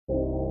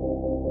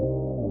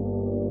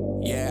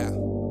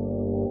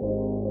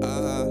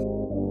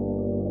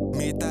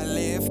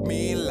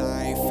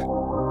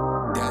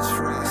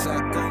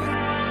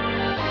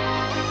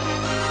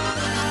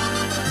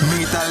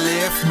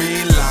left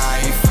me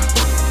life.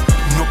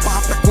 No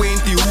papa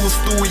quenti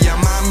ustu, ya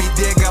mami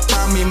dega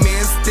pa mi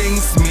mes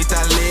things,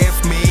 mita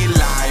left me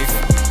life.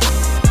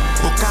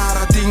 O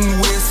cara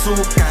ting wesu,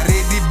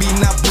 care di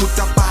bina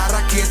buta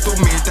para que tu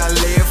mita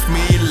left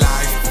me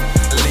life.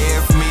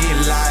 Left me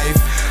life,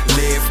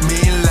 left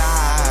me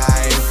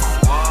life.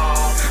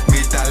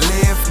 Mita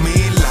left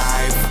me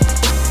life.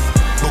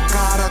 O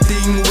cara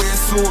ting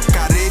wesu,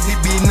 care di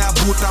bina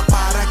buta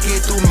para que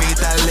tu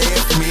mita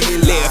left me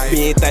life.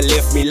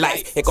 Left me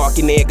life. Ikaw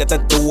kinega ta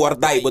do or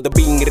die. Boda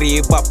bing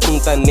riba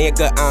punta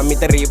nega.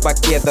 Amita riba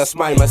queda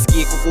smile.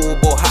 Maski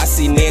kukubo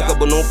hasi nega.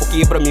 Bono po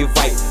kibra mi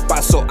vibe.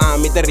 Paso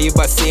amita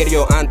riba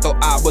serio. Anto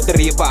abo ta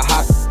riba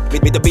hot.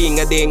 Mita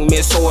binga ding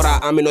mesora.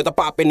 Amino ta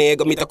papi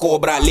nega. Mita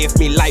cobra. Left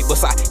me life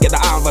bosa.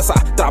 Keda anvasa.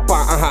 Trapa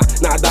aha.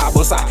 Nada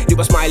bonsa.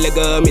 Riba smile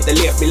lega. Mita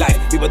left me life.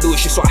 Viva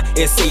dushi swa.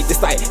 Esate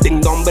style.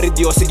 Ding nombre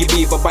Dios. Sige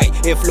viva bay.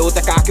 E flow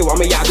ta kake wa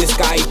mayado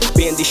sky.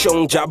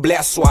 Bendition ja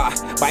bless wa.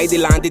 By the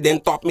land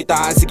den top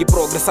mita. Sige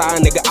progressa,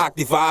 nega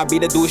activa.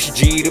 Bida douche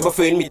G, riba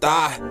film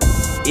mita.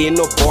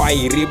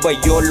 InoBoy, riba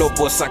yolo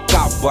bossa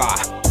acaba.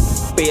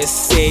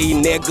 PC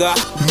nega,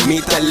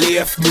 mita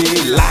left me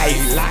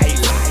life.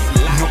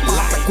 No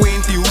papa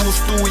quenti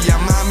ustu, ya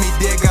mami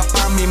dega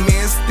pa mi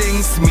mes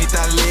things,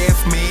 mita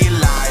left me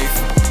life.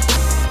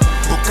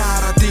 O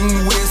cara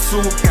ting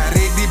wesu,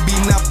 care di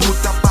bina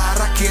buta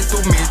para que tu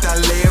mita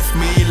left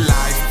me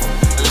life.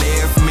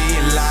 Left me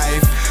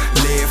life,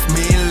 left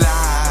me life.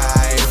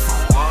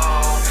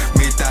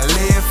 Mita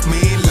left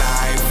me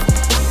life.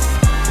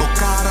 O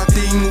cara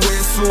ting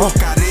wesu,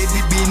 care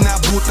di bina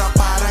buta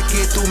para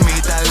que tu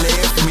mita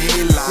left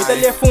me life. Mita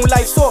left un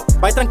life so,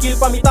 vai tranquilo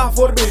pa mita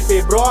for real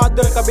pay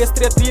brother, cabeça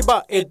straight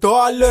riba e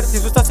dollar. Se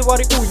você se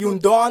wari ku yun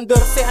donder,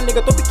 se a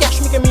nega topi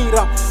cash mi ke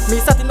mira. Mi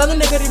sa tindano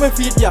nega riba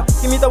invidia,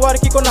 que mita wari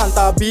ki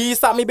konanta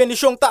bisa, mi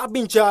bendición ta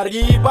bincha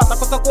riba. Ta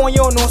cosa con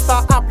yo no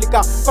sta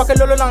aplica, pa que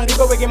lolo nang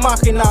riba wege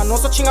makina. No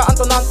so chinga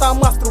antonanta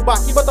masturba,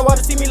 ki bata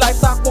wari si mi life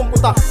ta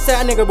computa. Se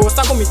a nega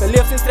bosa ko mita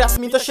left sin stress,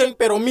 mita shell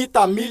pero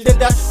mita mil den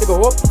dash. Te go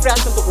up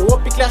fresh, to go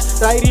up clash,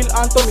 try real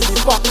anto mi di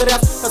fuck the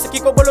rest. Kasi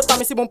kiko bolo ta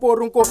mi si bon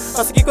porunko,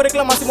 kasi kiko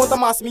reklama si monta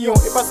mas miyo.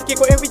 E pasi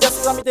kiko envidia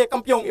sa mi te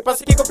campeão, e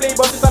pasi kiko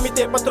playboy sa mi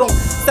te patrão.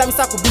 Sa mi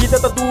saco vida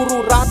ta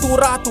duro, rato,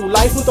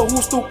 life não ta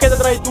husto, queda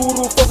trai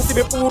duro, fogo se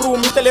be puro,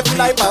 mi te left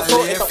life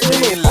paso, eta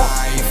uno.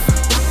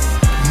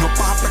 No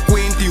papa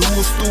quenti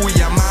ustu,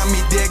 ya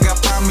mami dega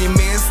pa mi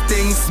mes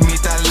things,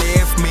 mita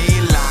left me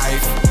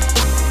life.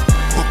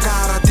 O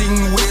cara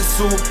ting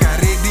wesu,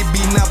 care di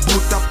bina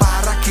buta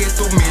para que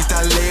tu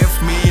mita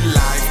left me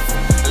life.